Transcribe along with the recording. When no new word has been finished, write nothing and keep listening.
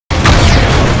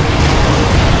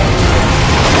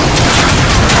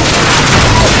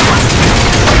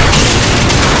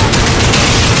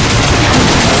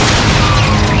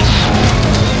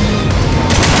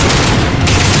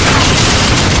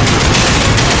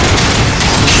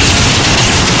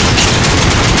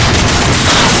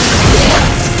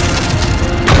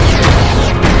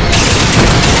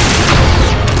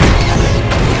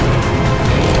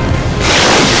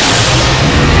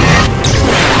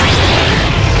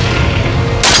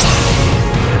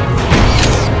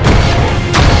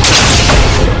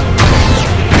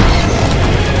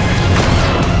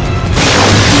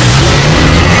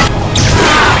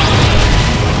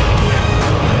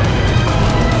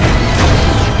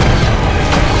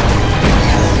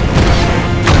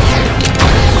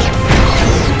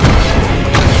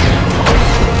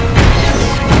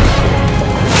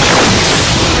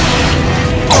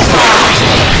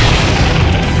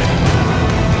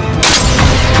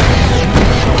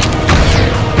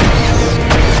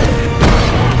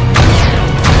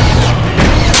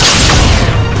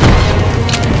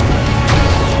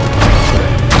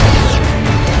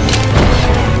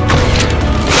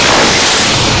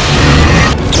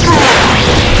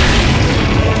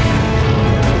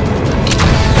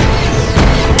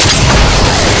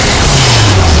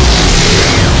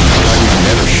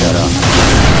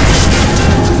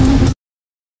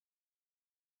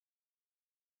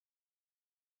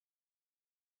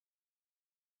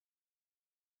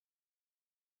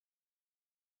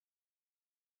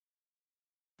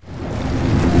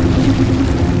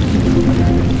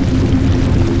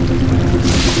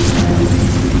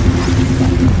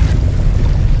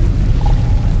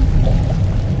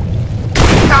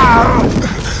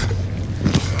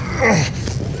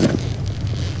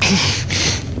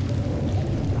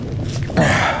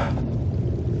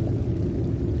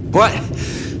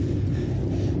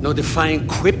defiant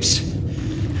quips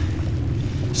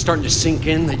starting to sink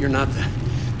in that you're not the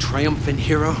triumphant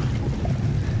hero?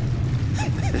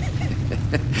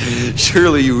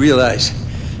 Surely you realize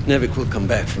NEVEC will come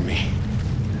back for me.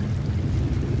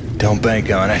 Don't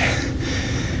bank on it.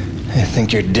 I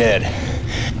think you're dead.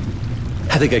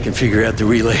 I think I can figure out the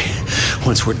relay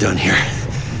once we're done here.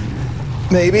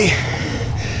 Maybe.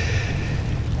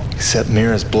 Except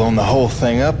Mira's blown the whole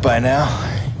thing up by now.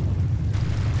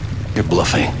 You're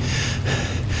bluffing.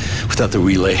 Without the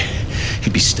relay,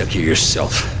 you'd be stuck here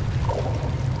yourself.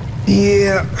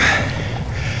 Yeah.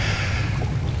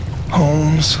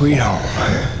 Home sweet home.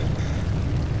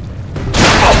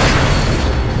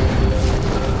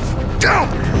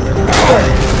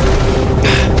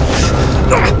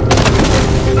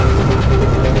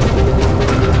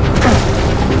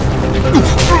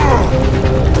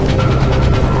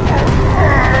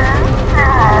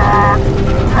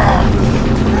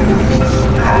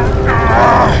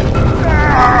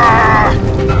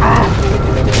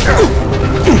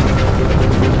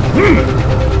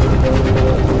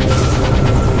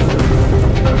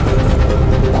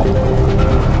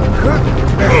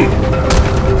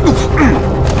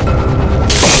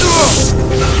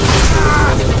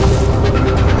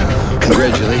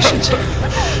 Congratulations.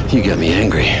 You got me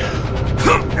angry.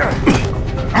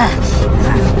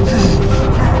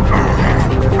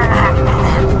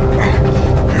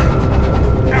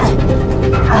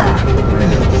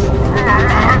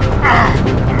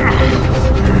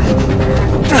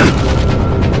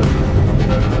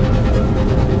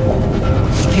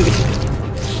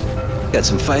 Got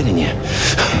some fight in you.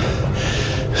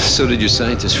 So did your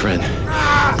scientist friend,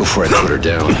 before I put her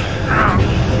down.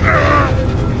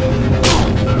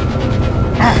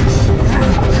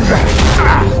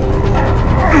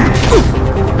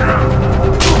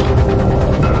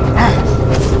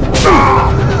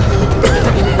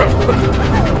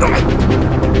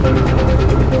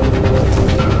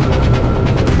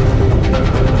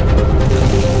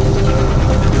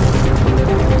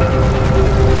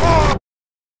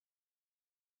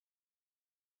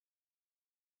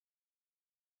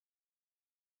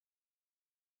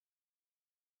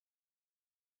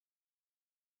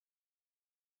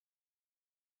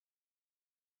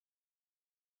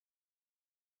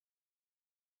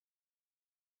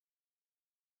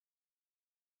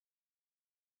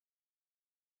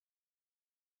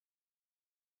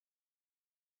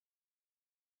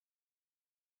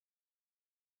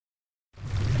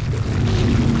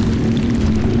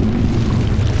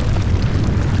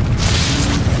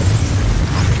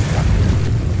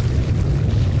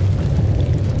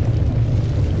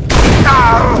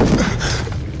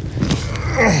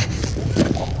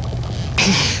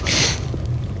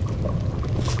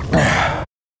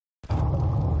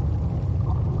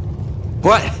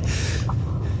 What?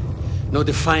 No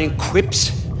defiant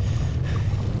quips?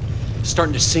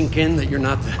 Starting to sink in that you're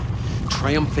not the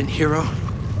triumphant hero?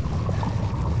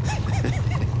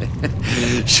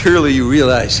 Surely you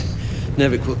realize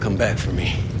NEVEC will come back for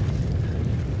me.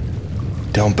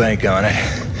 Don't bank on it.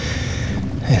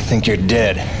 I think you're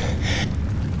dead.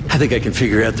 I think I can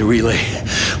figure out the relay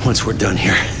once we're done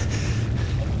here.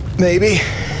 Maybe.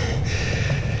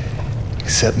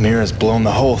 Except Mira's blown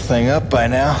the whole thing up by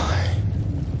now.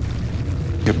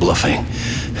 You're bluffing.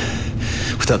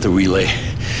 Without the relay,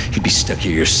 you'd be stuck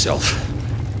here yourself.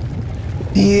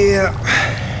 Yeah.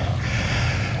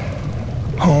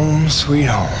 Home sweet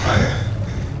home.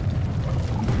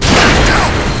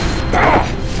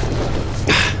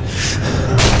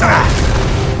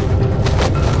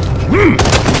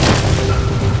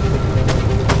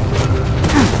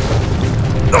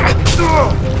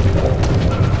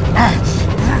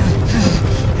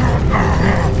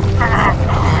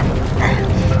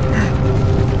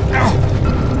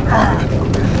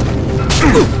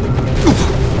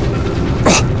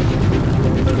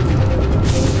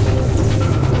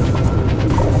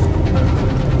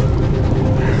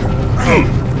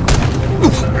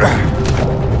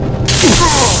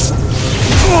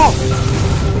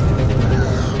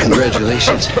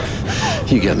 Congratulations.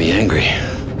 You got me angry.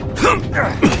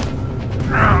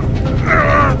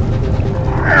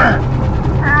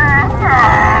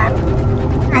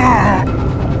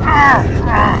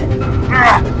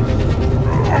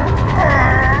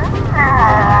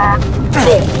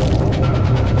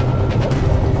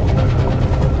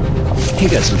 You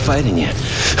got some fight in you.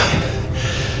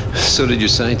 So did your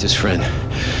scientist friend,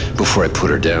 before I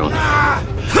put her down.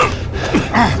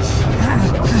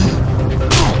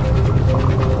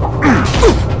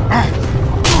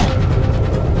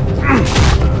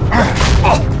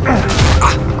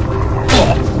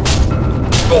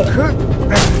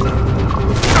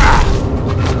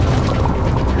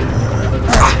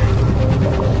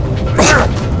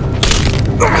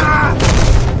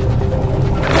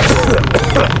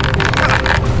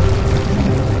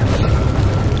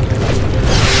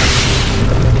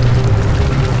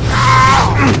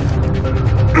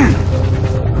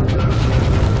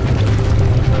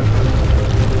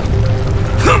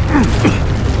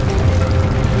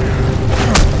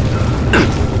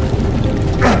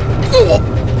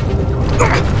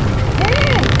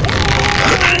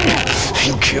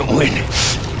 don't win,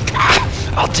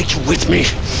 I'll take you with me.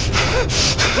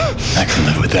 I can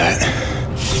live with that.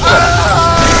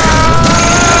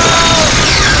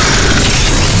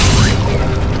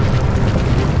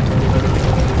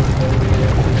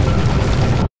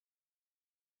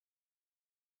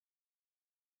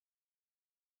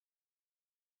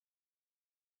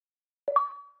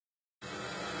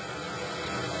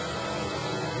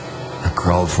 I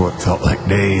crawled for what felt like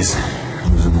days,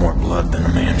 losing more blood than a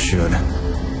man should.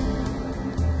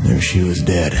 Knew she was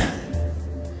dead.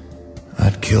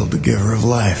 I'd killed the giver of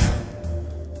life.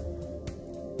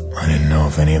 I didn't know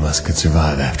if any of us could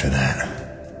survive after that.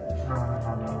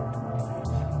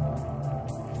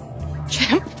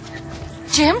 Jim?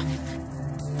 Jim?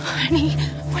 Honey,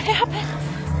 what happened?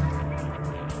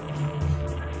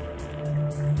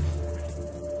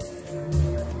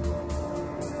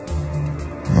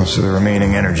 Most of the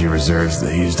remaining energy reserves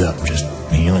they used up just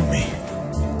healing me.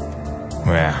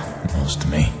 Well, most of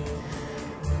me.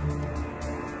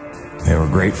 They were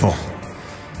grateful.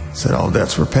 Said all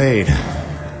debts were paid,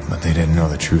 but they didn't know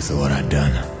the truth of what I'd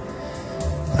done.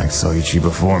 Like Soichi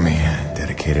before me, I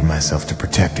dedicated myself to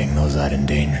protecting those I'd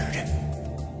endangered.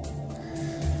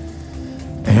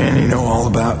 And you know all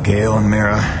about Gale and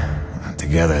Mira.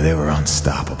 Together they were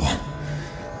unstoppable.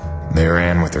 They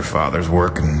ran with their father's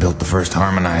work and built the first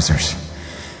harmonizers,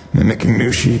 mimicking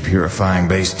Nushi, purifying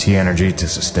base T energy to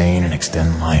sustain and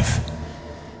extend life.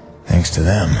 Thanks to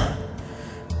them,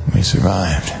 we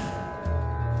survived.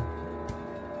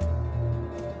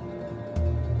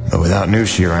 But without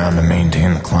Nushi around to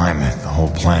maintain the climate, the whole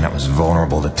planet was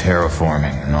vulnerable to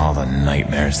terraforming and all the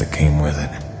nightmares that came with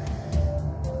it.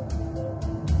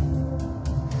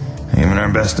 Even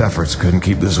our best efforts couldn't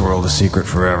keep this world a secret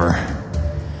forever.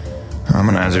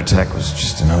 Harmonizer tech was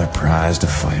just another prize to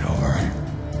fight over.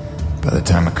 By the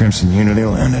time the Crimson Unity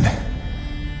landed,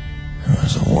 it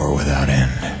was a war without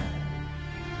end.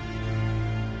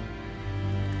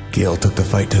 Gale took the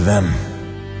fight to them.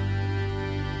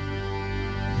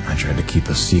 I tried to keep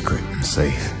us secret and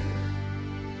safe.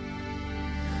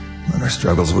 But our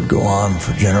struggles would go on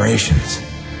for generations.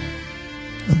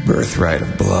 A birthright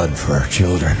of blood for our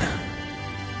children.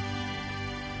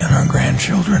 And our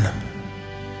grandchildren.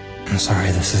 I'm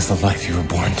sorry this is the life you were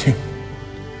born to.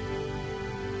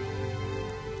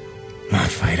 My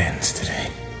fight ends today.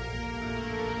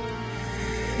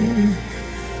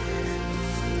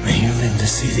 May you live to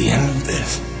see the end of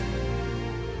this.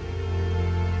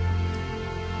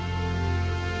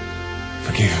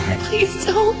 Forgive me. Please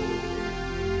don't.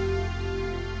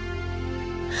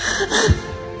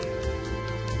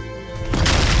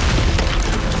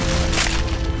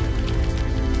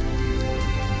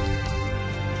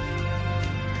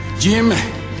 Jim,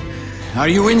 are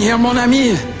you in here, mon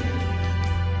ami?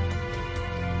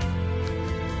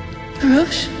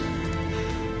 Roche?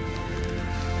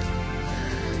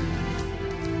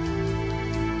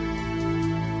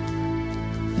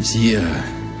 Is he,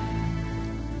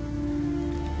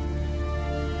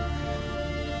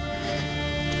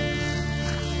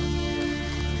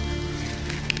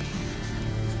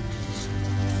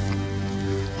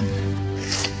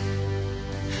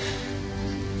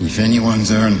 If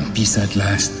anyone's earned peace at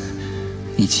last,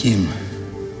 it's him.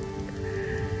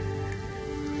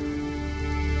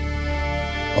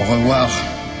 Au revoir,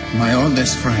 my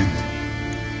oldest friend.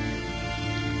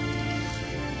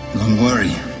 Don't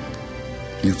worry,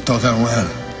 you've taught her well.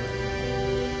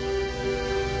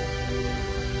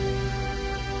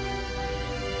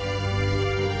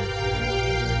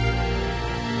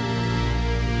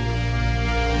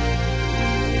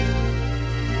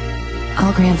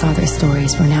 All grandfather's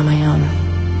stories were now my own.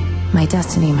 My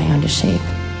destiny my own to shape.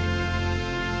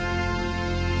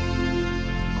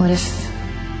 What if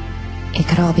it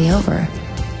could all be over?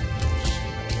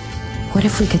 What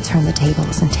if we could turn the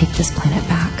tables and take this planet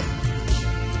back?